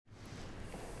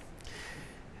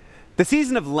The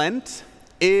season of Lent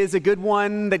is a good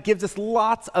one that gives us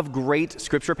lots of great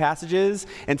scripture passages,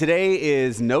 and today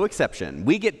is no exception.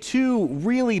 We get two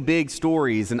really big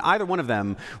stories, and either one of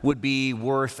them would be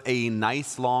worth a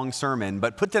nice long sermon,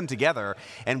 but put them together,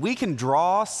 and we can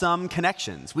draw some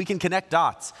connections. We can connect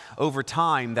dots over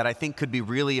time that I think could be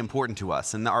really important to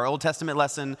us. In our Old Testament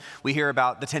lesson, we hear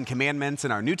about the Ten Commandments.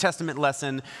 In our New Testament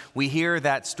lesson, we hear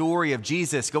that story of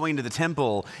Jesus going to the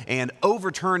temple and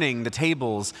overturning the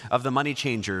tables of the money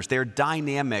changers. They're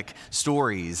dynamic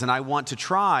stories, and I want to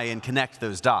try and connect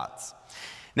those dots.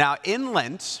 Now, in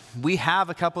Lent, we have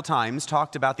a couple times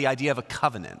talked about the idea of a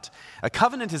covenant. A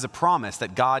covenant is a promise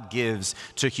that God gives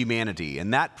to humanity,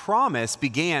 and that promise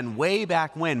began way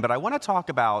back when, but I want to talk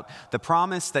about the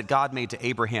promise that God made to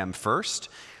Abraham first.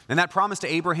 And that promise to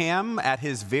Abraham at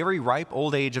his very ripe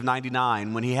old age of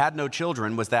 99, when he had no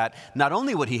children, was that not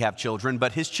only would he have children,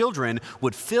 but his children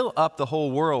would fill up the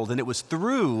whole world. And it was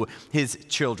through his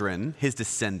children, his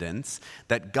descendants,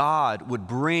 that God would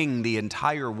bring the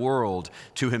entire world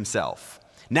to himself.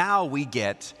 Now we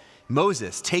get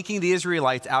Moses taking the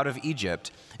Israelites out of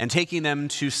Egypt and taking them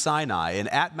to Sinai. And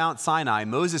at Mount Sinai,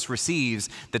 Moses receives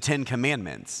the Ten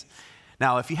Commandments.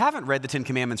 Now, if you haven't read the Ten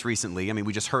Commandments recently,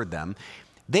 we just heard them,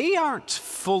 they aren't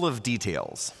full of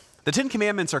details. The Ten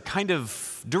Commandments are kind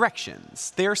of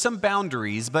directions. There are some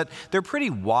boundaries, but they're pretty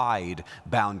wide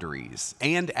boundaries.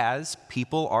 And as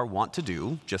people are wont to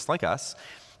do, just like us,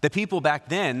 the people back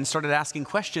then started asking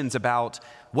questions about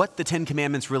what the Ten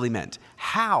Commandments really meant.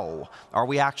 How are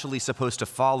we actually supposed to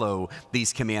follow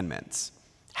these commandments?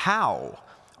 How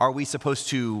are we supposed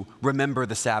to remember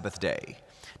the Sabbath day?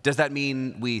 Does that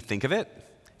mean we think of it?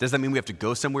 Does that mean we have to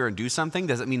go somewhere and do something?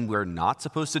 Does it mean we're not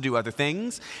supposed to do other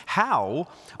things? How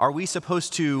are we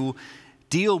supposed to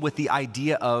deal with the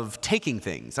idea of taking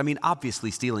things? Obviously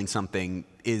stealing something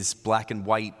is black and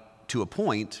white to a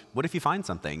point. What if you find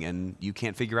something and you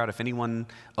can't figure out if anyone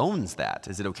owns that?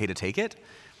 Is it okay to take it?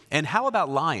 And how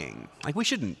about lying? We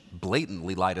shouldn't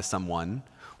blatantly lie to someone.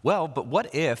 Well, but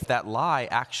what if that lie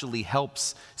actually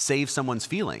helps save someone's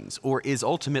feelings or is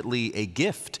ultimately a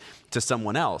gift to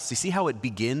someone else? You see how it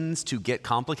begins to get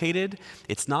complicated?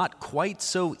 It's not quite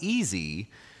so easy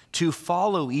to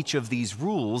follow each of these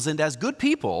rules. And as good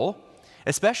people,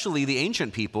 especially the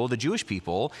ancient people, the Jewish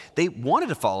people, they wanted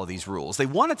to follow these rules. They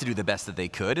wanted to do the best that they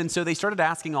could. And so they started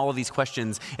asking all of these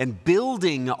questions and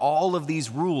building all of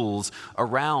these rules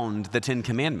around the Ten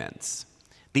Commandments.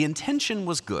 The intention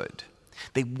was good.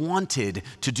 They wanted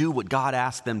to do what God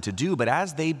asked them to do, but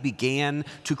as they began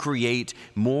to create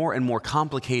more and more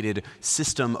complicated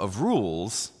system of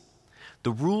rules,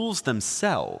 the rules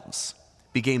themselves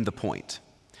became the point.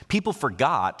 People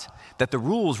forgot that the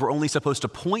rules were only supposed to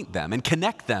point them and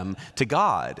connect them to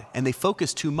God, and they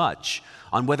focused too much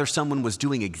on whether someone was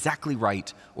doing exactly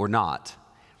right or not.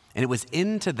 And it was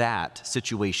into that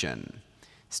situation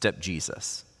stepped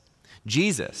Jesus.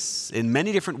 Jesus, in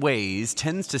many different ways,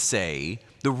 tends to say,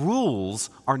 the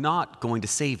rules are not going to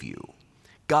save you.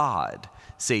 God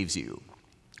saves you.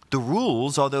 The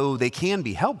rules, although they can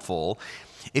be helpful,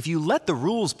 if you let the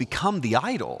rules become the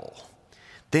idol,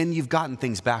 then you've gotten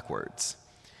things backwards.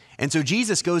 And so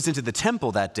Jesus goes into the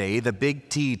temple that day, the Big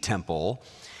T temple,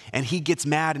 and he gets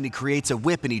mad and he creates a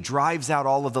whip and he drives out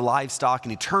all of the livestock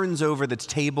and he turns over the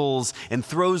tables and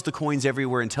throws the coins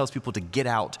everywhere and tells people to get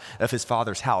out of his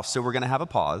father's house. So we're going to have a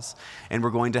pause and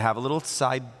we're going to have a little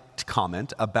side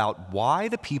comment about why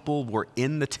the people were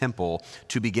in the temple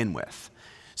to begin with.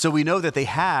 So we know that they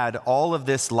had all of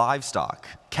this livestock,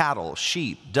 cattle,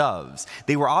 sheep, doves.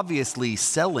 They were obviously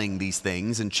selling these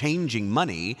things and changing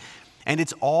money, and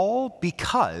it's all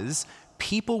because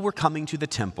people were coming to the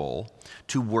temple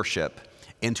to worship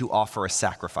and to offer a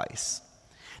sacrifice.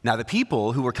 Now, the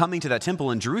people who were coming to that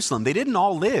temple in Jerusalem, they didn't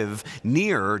all live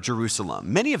near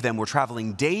Jerusalem. Many of them were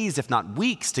traveling days, if not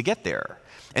weeks, to get there.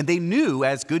 And they knew,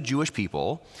 as good Jewish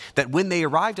people, that when they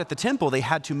arrived at the temple, they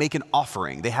had to make an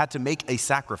offering. They had to make a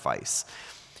sacrifice.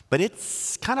 But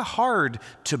it's kind of hard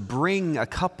to bring a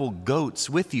couple goats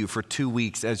with you for 2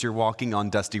 weeks as you're walking on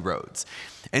dusty roads.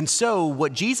 And so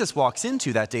what Jesus walks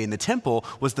into that day in the temple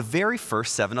was the very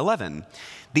first 7-Eleven.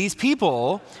 These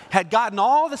people had gotten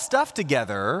all the stuff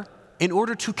together in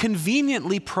order to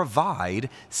conveniently provide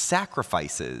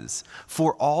sacrifices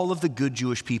for all of the good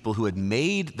Jewish people who had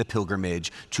made the pilgrimage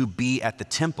to be at the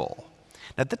temple.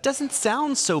 Now, that doesn't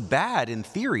sound so bad in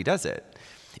theory, does it?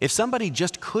 If somebody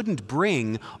just couldn't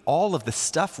bring all of the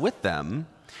stuff with them,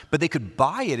 but they could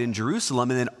buy it in Jerusalem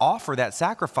and then offer that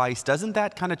sacrifice, doesn't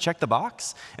that kind of check the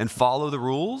box and follow the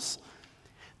rules?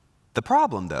 The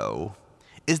problem, though,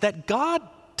 is that God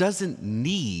doesn't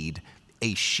need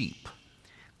a sheep.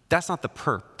 That's not the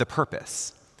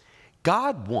purpose.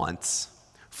 God wants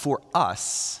for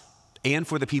us and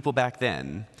for the people back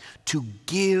then to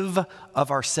give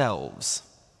of ourselves.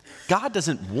 God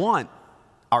doesn't want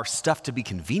our stuff to be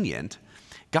convenient.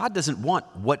 God doesn't want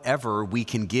whatever we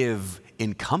can give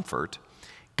in comfort.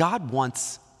 God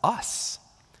wants us.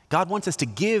 God wants us to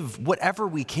give whatever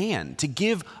we can, to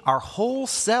give our whole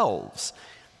selves.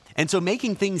 And so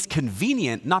making things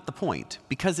convenient, not the point,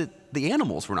 because the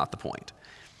animals were not the point.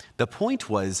 The point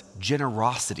was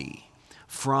generosity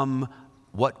from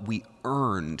what we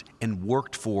earned and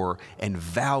worked for and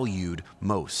valued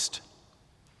most.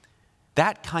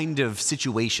 That kind of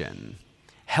situation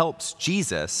helps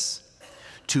Jesus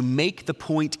to make the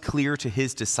point clear to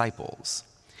his disciples.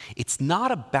 It's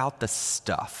not about the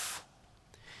stuff.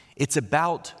 It's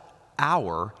about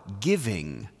our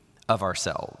giving of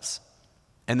ourselves.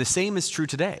 And the same is true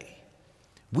today.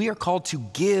 We are called to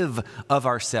give of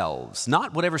ourselves,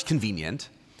 not whatever's convenient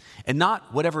and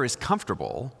not whatever is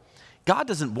comfortable. God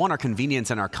doesn't want our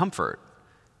convenience and our comfort.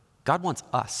 God wants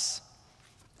us.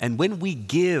 And when we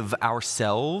give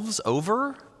ourselves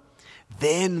over,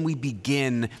 then we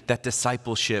begin that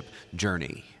discipleship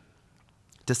journey.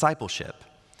 Discipleship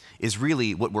is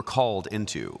really what we're called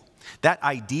into. That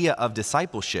idea of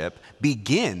discipleship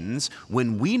begins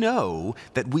when we know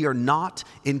that we are not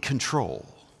in control.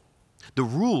 The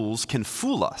rules can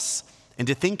fool us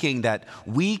into thinking that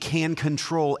we can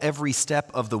control every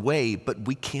step of the way, but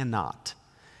we cannot.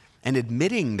 And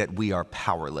admitting that we are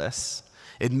powerless,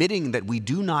 admitting that we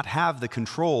do not have the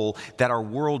control that our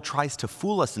world tries to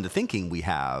fool us into thinking we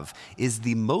have, is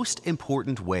the most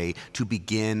important way to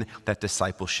begin that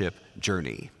discipleship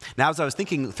journey. Now, as I was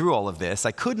thinking through all of this,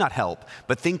 I could not help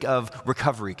but think of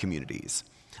recovery communities.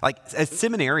 Like, as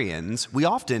seminarians, we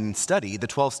often study the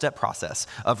 12-step process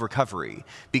of recovery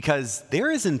because there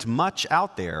isn't much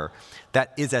out there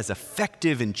that is as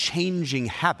effective in changing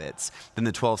habits than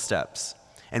the 12 steps.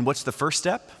 And what's the first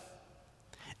step?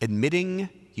 Admitting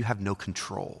you have no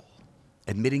control,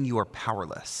 admitting you are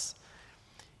powerless.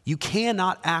 You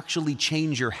cannot actually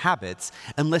change your habits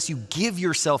unless you give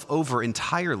yourself over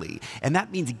entirely. And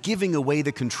that means giving away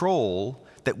the control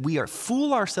that we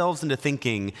fool ourselves into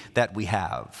thinking that we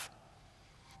have.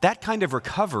 That kind of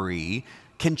recovery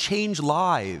can change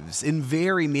lives in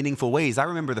very meaningful ways. I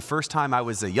remember the first time I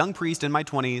was a young priest in my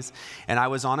 20s, and I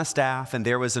was on a staff, and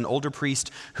there was an older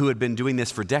priest who had been doing this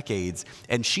for decades,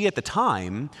 and she at the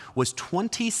time was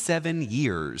 27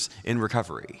 years in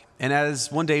recovery. And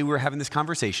as one day we were having this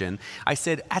conversation, I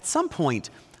said, "At some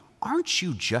point, aren't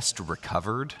you just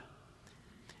recovered?"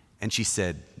 And she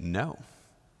said, "No.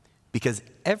 Because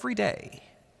every day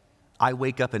I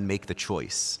wake up and make the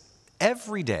choice.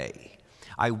 Every day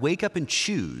I wake up and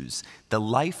choose the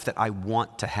life that I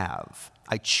want to have.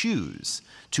 I choose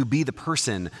to be the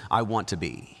person I want to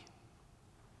be."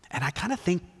 And I kind of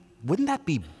think, wouldn't that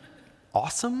be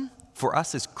awesome for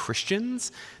us as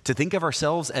Christians to think of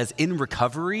ourselves as in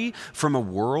recovery from a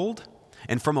world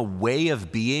and from a way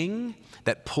of being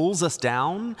that pulls us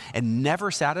down and never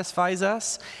satisfies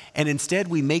us, and instead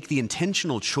we make the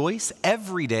intentional choice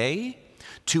every day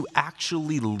to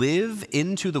actually live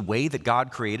into the way that God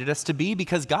created us to be,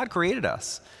 because God created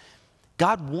us.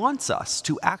 God wants us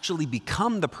to actually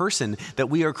become the person that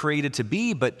we are created to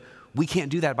be, but we can't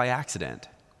do that by accident.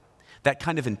 That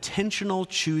kind of intentional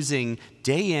choosing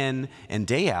day in and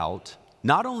day out,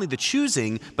 not only the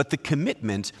choosing, but the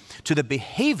commitment to the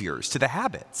behaviors, to the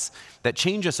habits that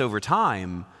change us over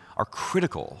time, are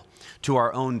critical to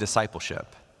our own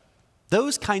discipleship.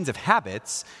 Those kinds of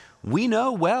habits, we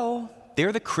know well,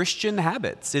 they're the Christian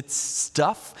habits. It's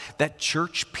stuff that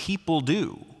church people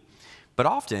do. But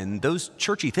often, those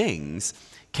churchy things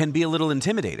can be a little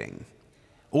intimidating,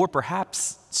 or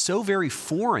perhaps so very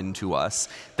foreign to us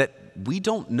that we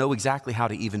don't know exactly how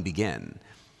to even begin.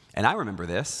 And I remember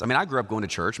this. I grew up going to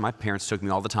church. My parents took me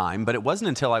all the time, but it wasn't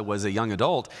until I was a young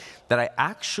adult that I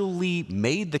actually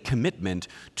made the commitment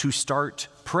to start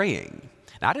praying.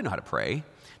 Now, I didn't know how to pray.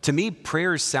 To me,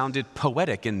 prayers sounded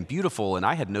poetic and beautiful, and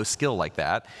I had no skill like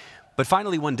that. But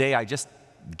finally, one day, I just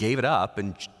gave it up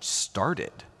and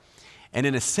started. And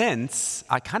in a sense,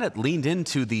 I kind of leaned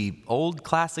into the old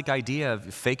classic idea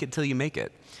of fake it till you make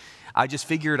it. I just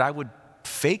figured I would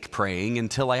fake praying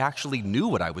until I actually knew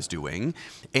what I was doing.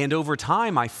 And over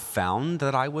time, I found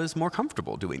that I was more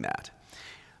comfortable doing that.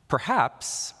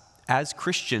 Perhaps, as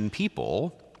Christian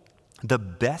people, the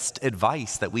best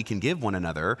advice that we can give one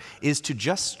another is to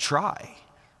just try.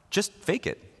 Just fake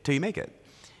it till you make it.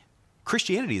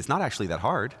 Christianity is not actually that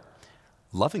hard.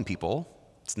 Loving people,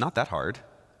 it's not that hard.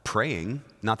 Praying,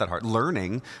 not that hard.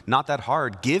 Learning, not that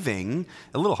hard. Giving,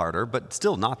 a little harder, but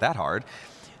still not that hard.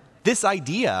 This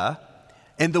idea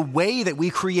and the way that we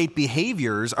create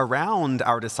behaviors around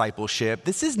our discipleship,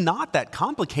 this is not that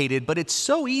complicated, but it's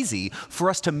so easy for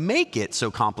us to make it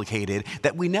so complicated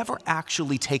that we never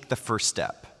actually take the first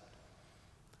step.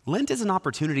 Lent is an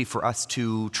opportunity for us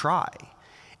to try.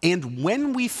 And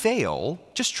when we fail,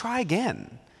 just try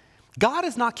again. God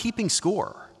is not keeping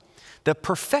score. The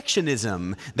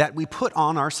perfectionism that we put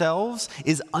on ourselves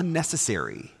is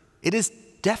unnecessary. It is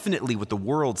definitely what the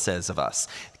world says of us.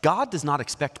 God does not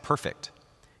expect perfect.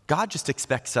 God just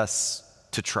expects us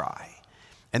to try.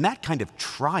 And that kind of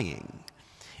trying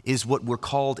is what we're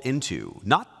called into.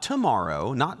 Not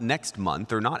tomorrow, not next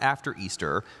month, or not after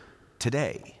Easter.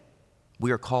 Today,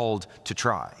 we are called to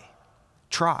try.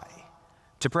 Try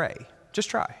to pray. Just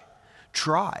try.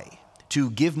 Try to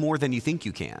give more than you think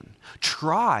you can.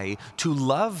 Try to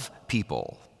love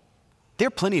people. There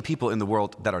are plenty of people in the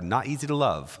world that are not easy to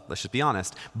love, let's just be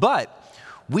honest. But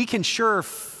we can sure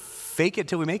fake it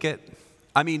till we make it.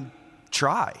 I mean,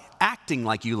 try acting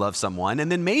like you love someone,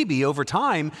 and then maybe over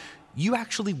time, you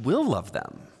actually will love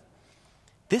them.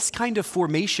 This kind of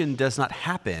formation does not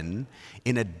happen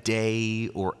in a day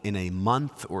or in a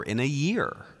month or in a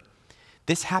year.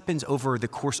 This happens over the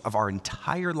course of our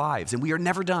entire lives, and we are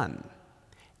never done.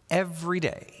 Every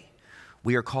day,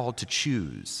 we are called to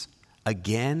choose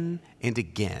again and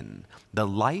again the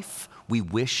life we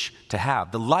wish to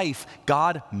have, the life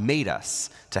God made us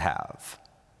to have.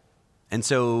 And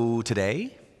so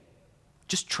today,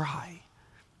 just try.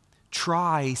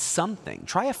 Try something.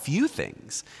 Try a few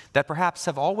things that perhaps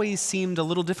have always seemed a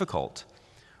little difficult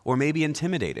or maybe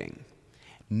intimidating,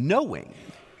 knowing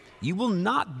you will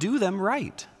not do them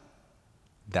right.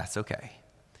 That's okay,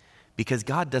 because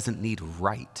God doesn't need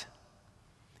right.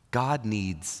 God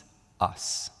needs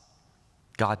us.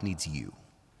 God needs you.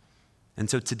 And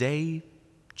so today,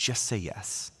 just say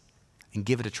yes and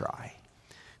give it a try,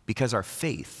 because our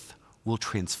faith will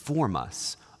transform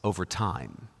us over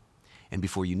time. And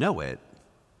before you know it,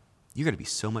 you're going to be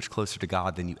so much closer to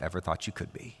God than you ever thought you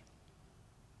could be.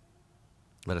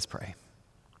 Let us pray.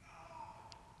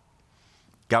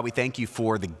 God, we thank you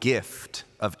for the gift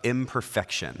of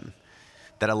imperfection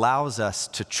that allows us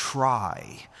to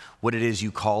try what it is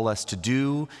you call us to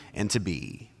do and to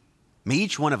be. May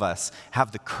each one of us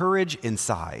have the courage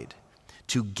inside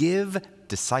to give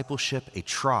discipleship a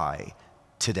try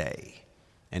today,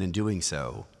 and in doing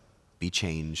so, be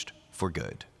changed for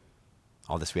good.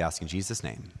 All this we ask in Jesus'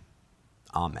 name.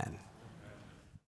 Amen.